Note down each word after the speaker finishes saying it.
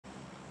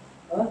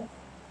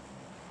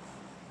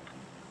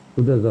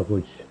Куда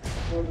захочешь?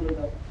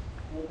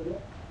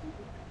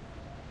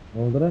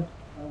 Олдыра?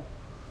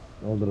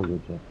 Олдыра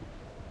көче.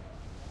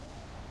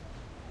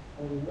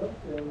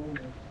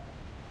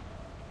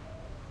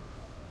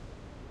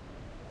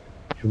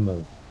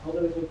 Tushunmadim.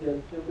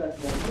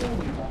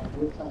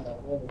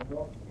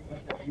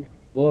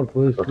 Bor,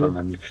 poyezd Кто-то bor.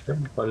 на мечте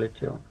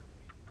полетел.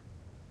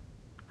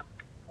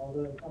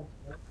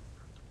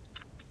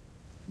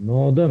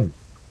 Nodim.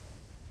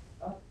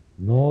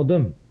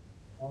 Nodim.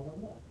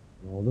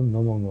 Nodim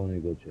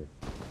Namangan ko'cha.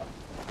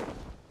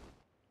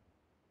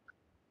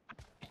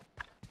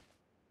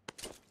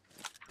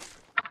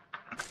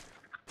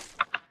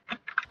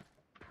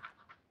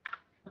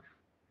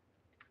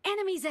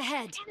 Enemies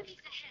ahead!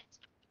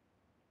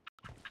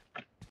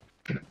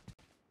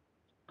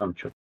 Там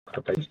что,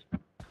 кто-то есть?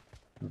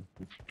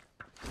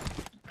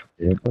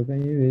 Я пока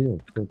не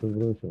видел, кто-то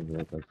бросил в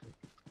локацию.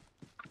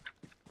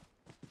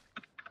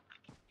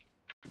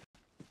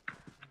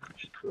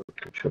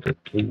 Четвертый, что-то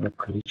кинул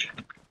клич.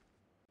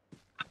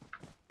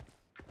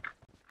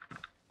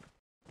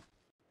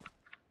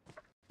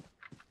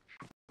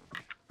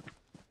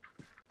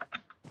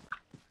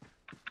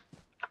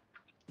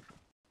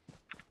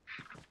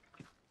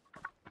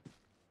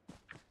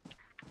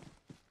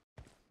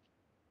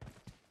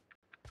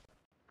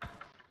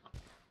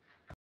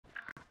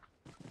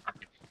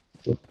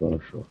 Все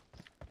хорошо.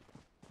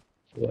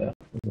 Свой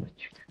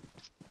автоматчик.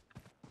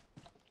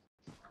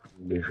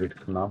 Бежит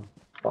к нам.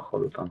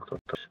 Походу там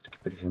кто-то все-таки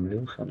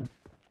приземлился. Да?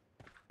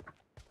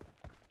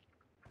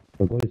 В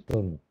какую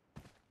сторону?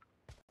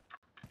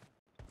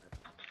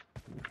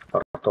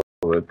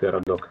 Портовый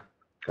городок,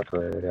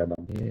 который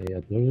рядом. Не,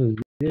 я тоже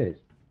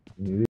здесь.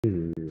 Не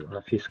вижу его.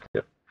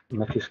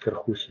 На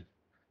Фискерхусе.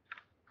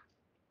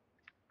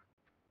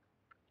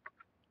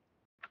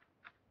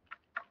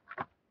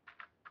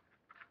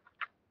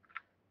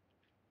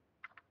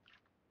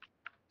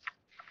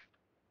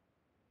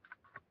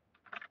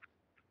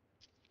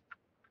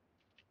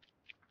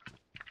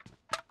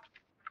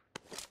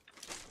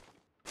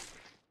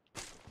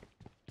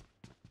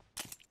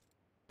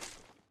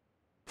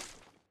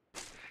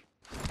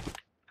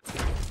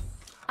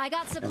 I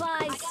got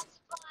supplies!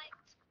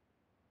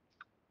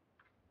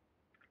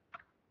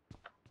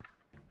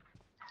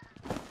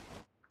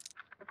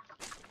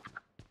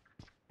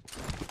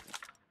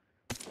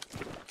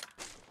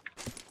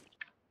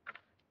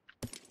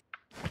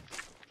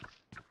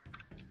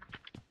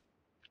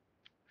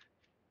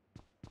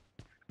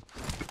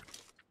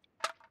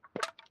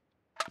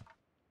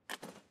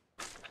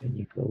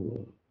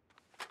 Никого.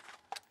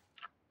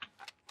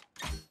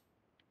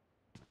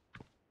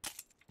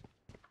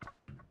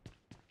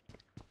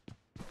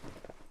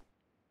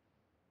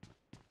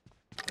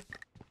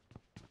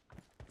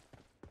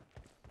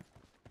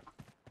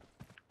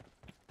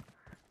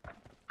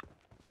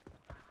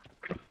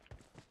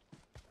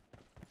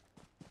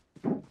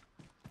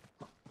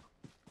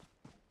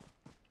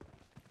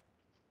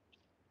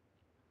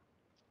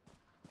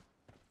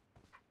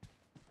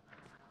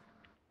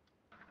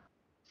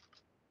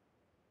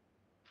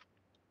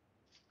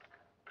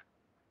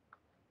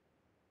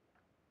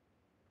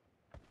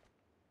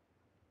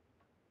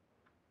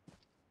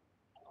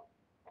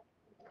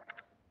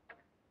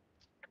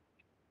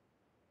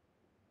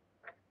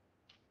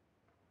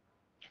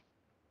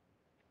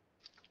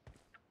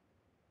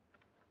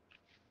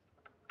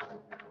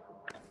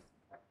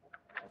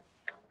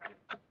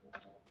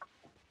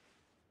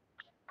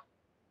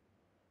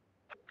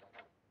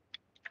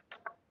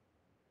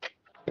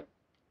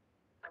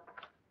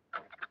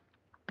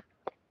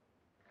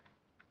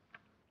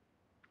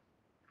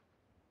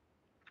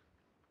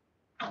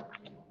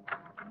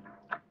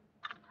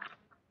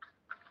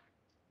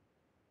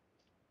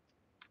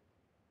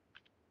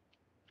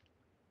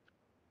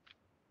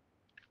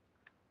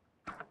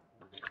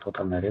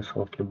 Кто-то на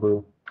ресалке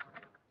был.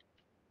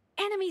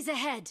 Enemies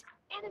ahead!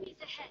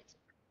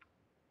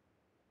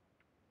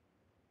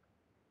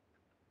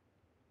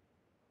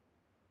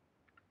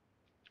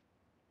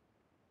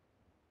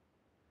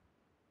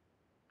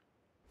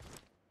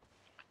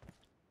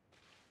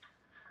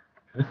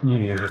 Не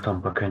вижу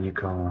там пока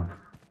никого.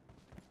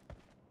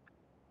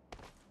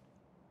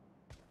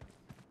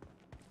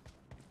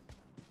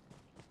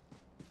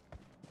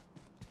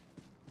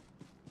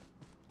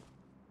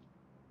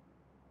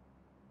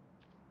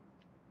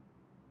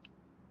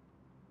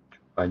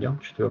 Пойдем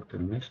четвертый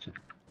вместе.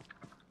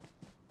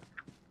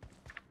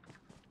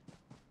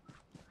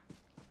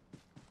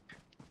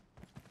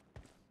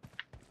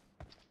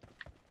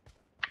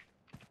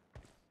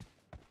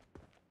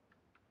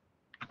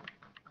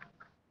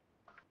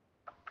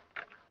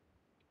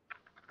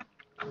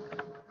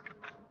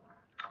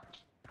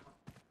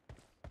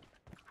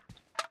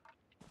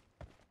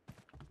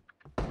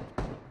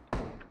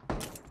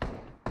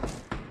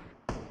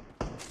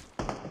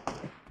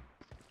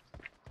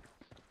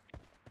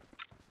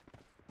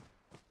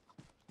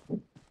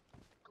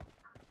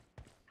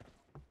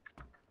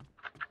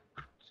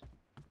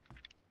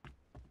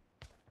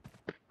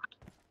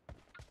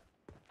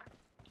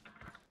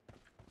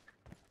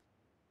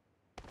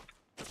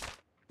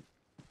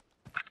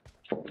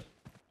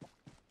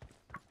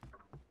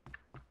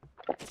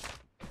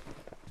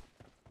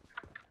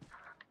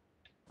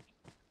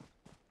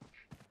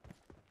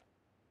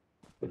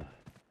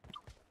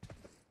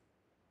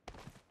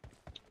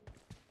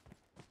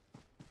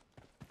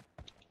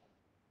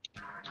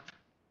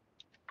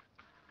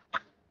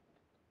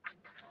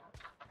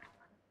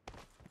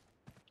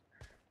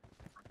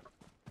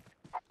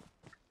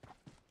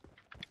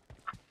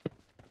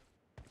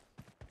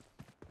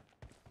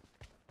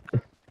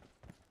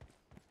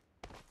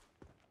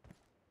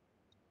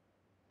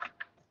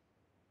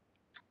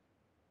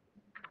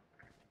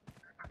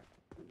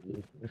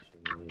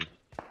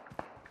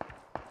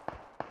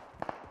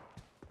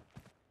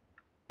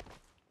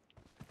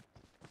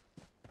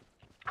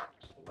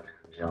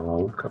 Взяла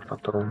лука,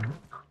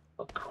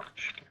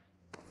 патрончики.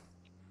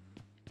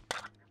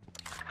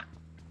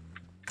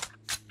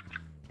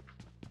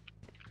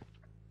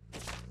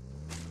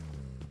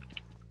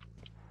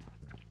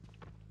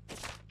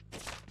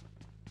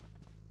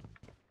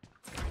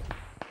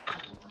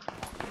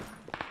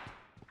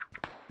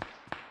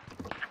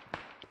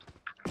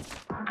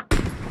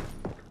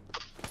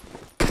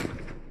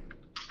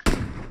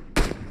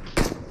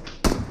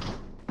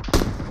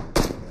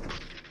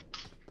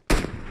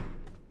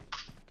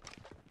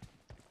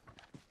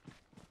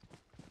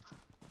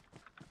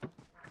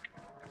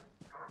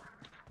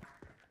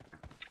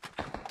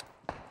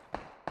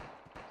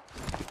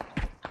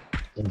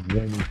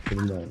 Я не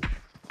стреляю.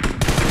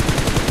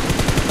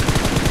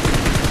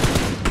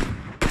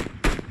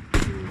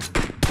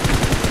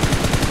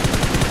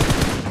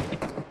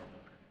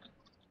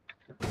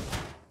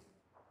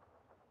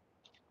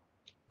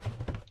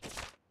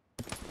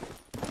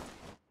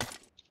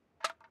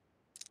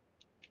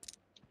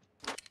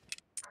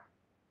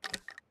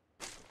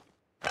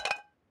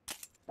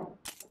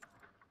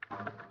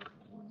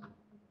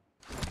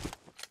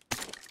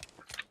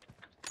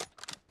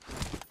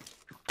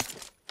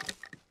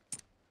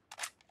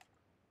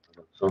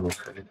 Зону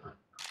сходить.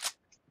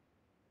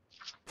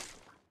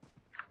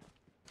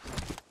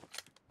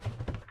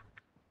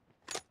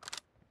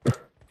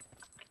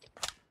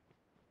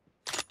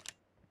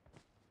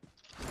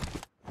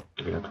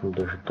 Я тут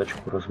даже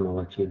тачку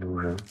размолотили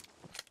уже.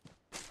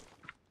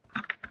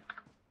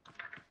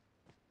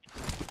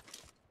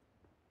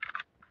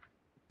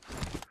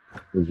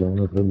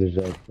 Зона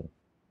пробежался.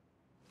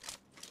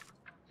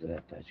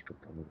 За тачку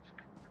получится.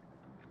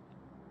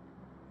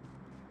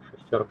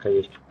 Шестерка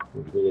есть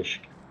в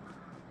ящике.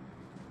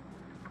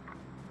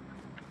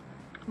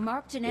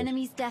 Marked an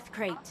enemy's death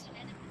crate.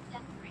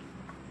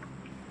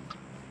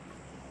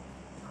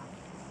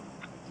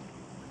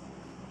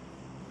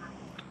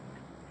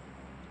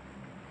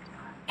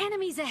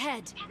 Enemies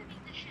ahead.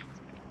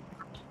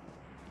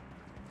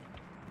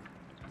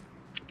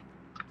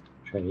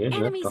 Что, есть,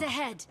 да? Enemies кто?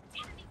 ahead.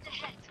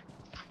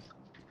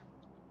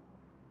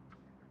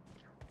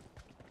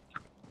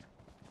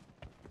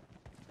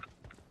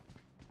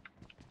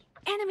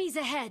 Enemies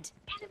ahead.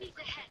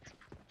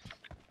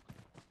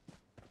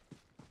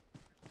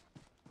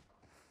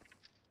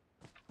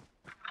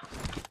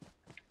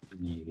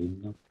 Не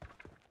видно.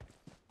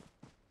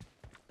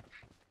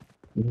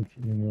 Ну,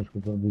 немножко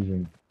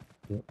побежим.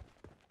 Все.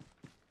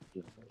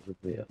 Уже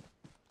приехал.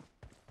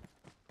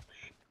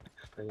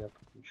 Стоят,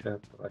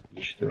 включают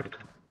ради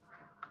четвертого.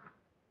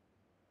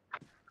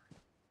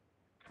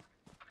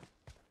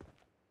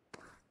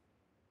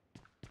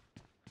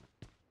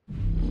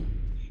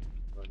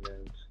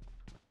 Валяются.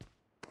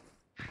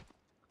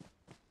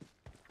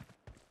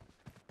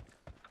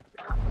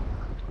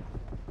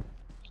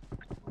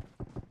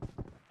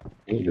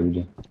 И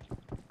люди.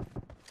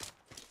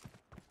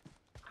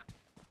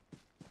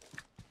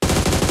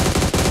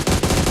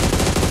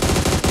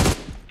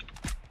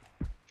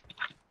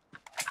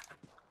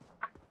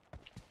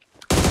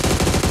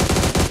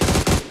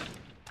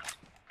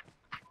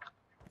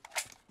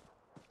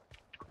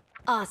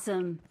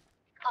 Awesome.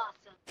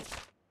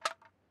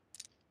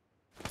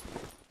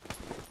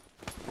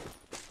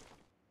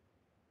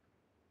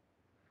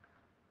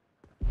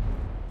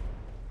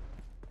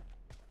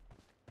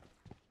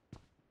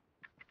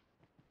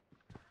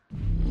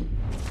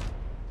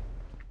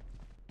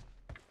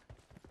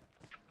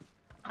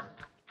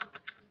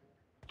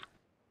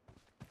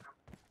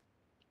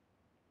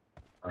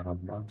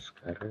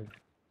 Арабанская рыба.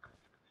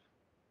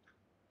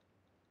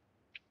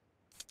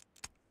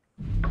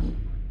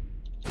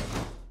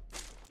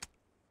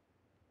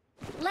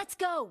 Let's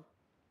go.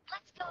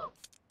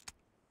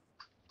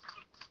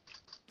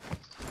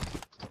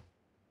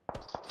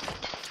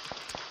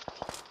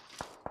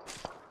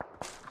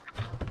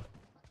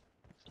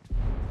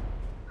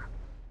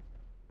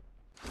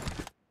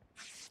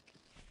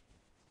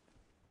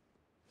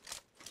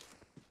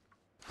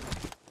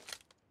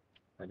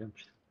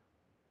 Пойдемте.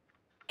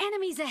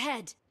 Enemies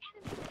ahead.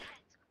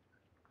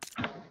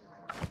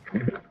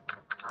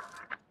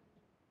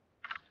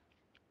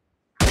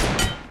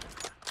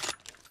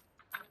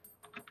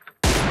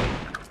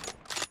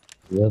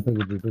 Я-то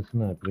где-то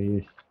снайпер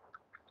есть.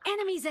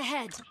 Enemies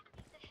ahead.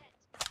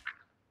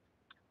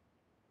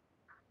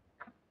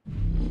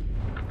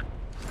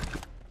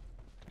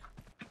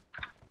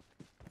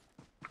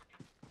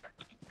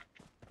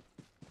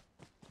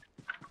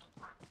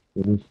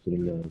 Он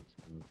стреляет.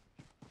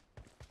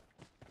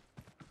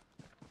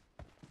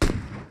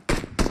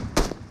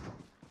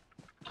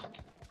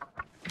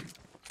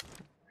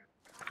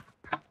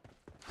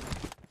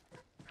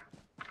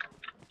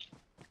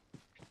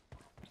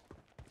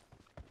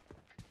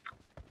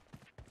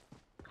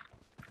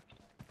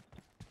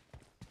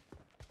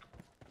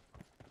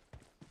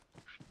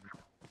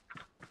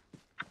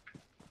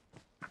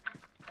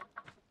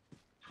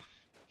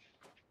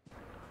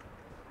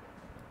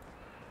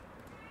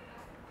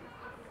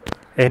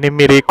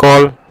 Enemy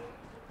recall.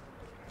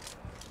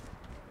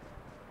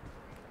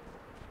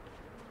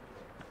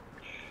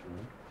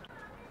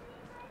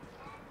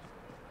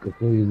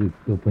 Какой язык,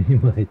 кто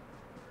понимает?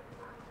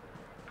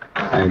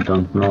 I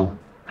don't know.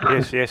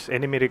 Yes, yes,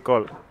 enemy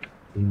recall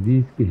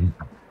Индийский.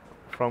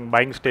 from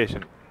buying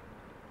station.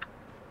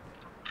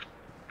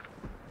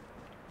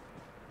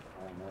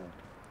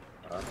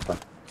 Раса.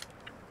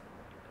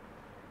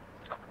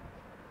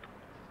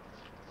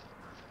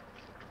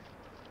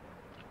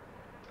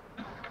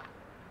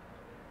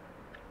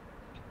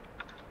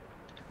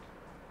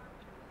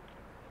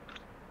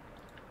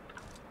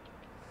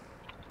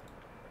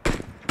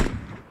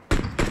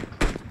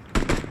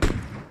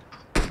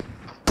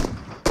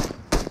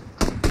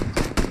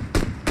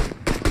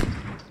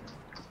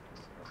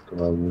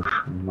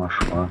 Ловушь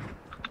нашла.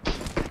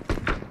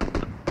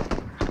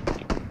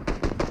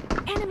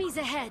 Enemies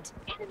ahead.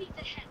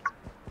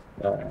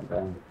 Да,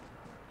 да.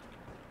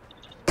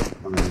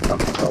 Он там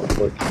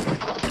толпой.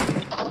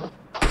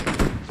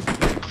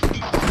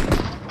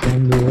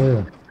 Там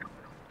двое.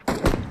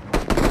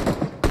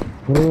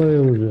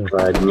 Трое уже.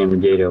 За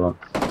одним деревом.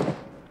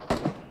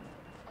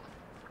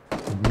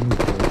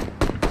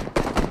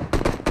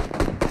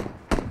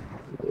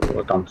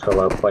 Вот там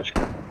целая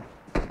пачка.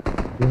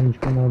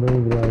 Стеночку надо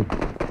убрать.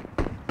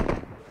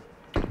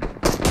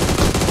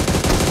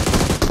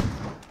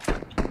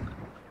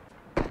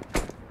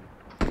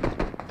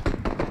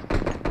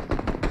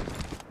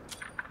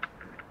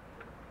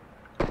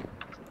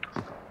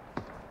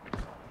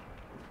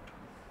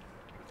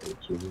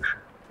 Идти выше.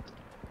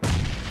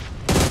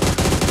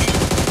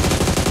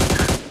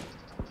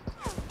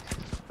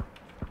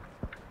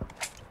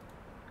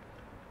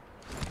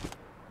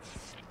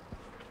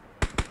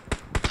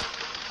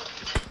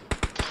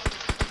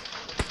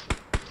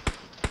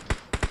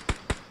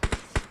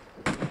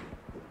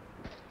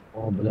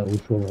 О, бля,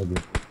 ушел один.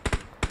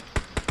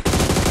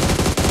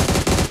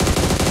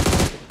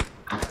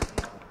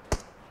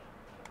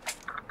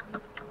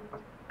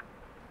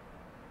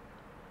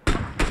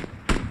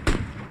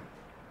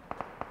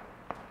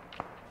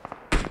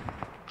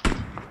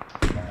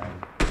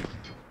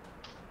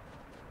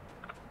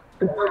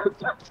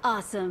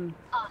 Awesome.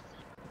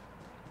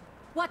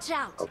 Watch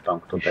out. Вот там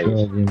кто-то Еще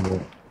есть. один был.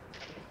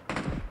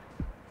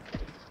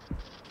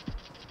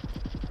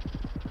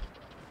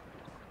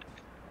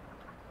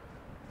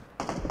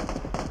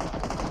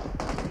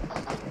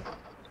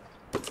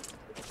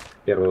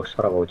 Первый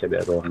справа у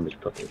тебя должен быть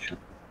кто-то еще.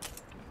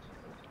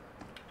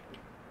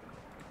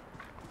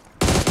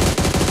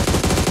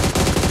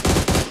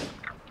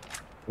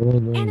 Вот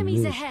он Enemies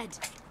здесь. ahead.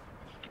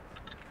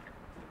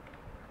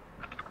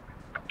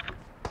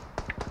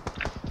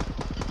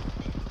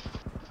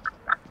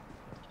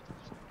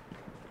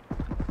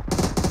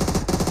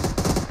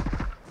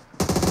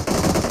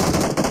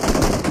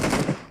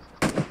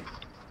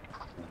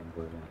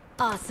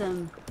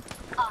 Awesome.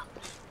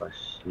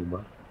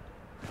 Спасибо.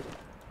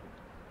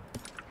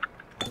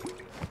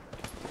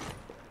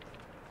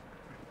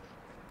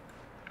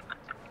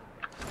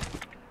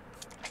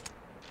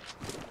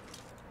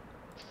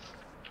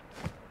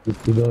 Тут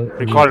туда Recall,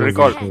 никто не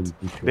recall. заходит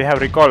еще. They have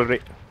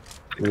recall.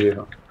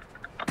 Вижу.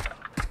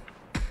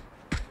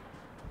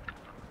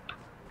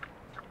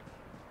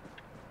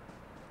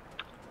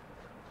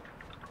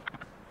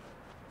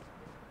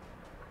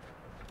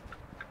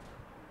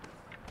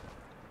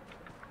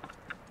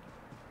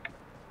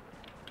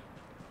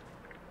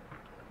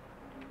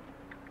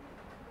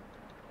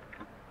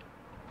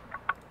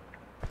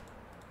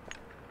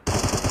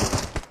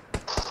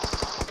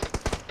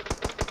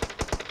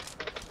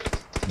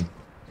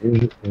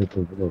 Вижу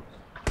этот блок.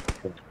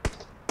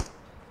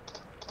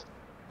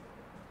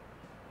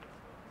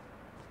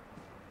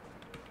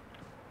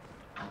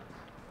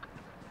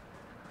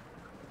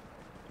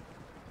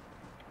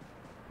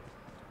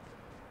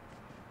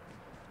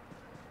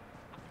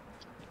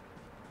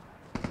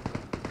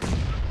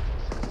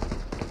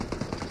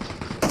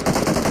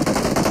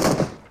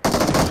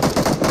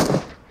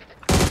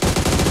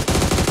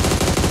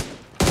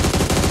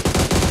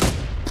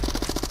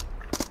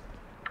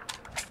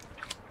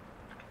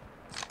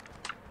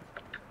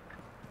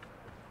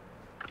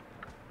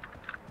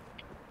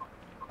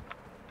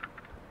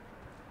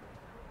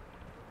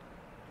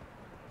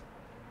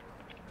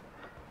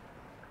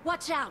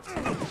 Watch out.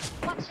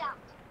 Watch out.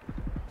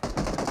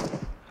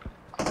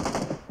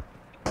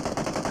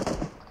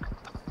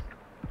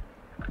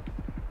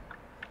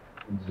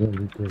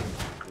 Сзади тоже.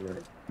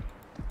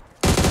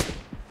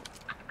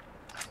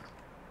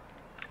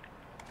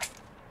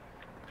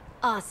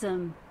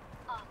 Awesome.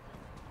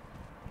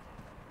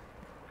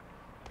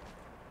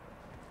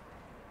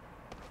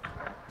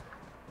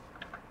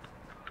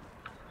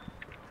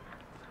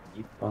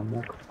 И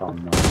помог.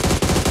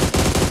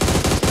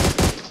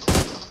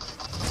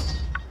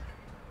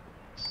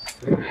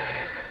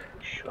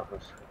 Еще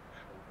раз.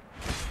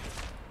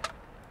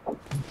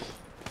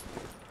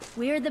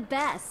 We're the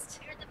best.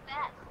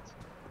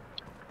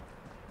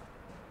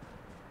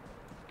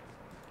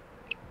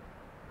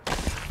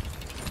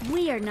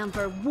 We are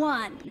number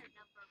one.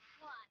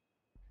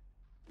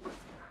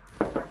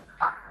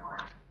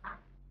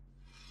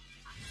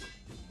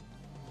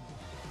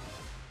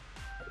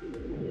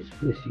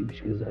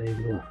 Спасибо за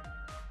игру.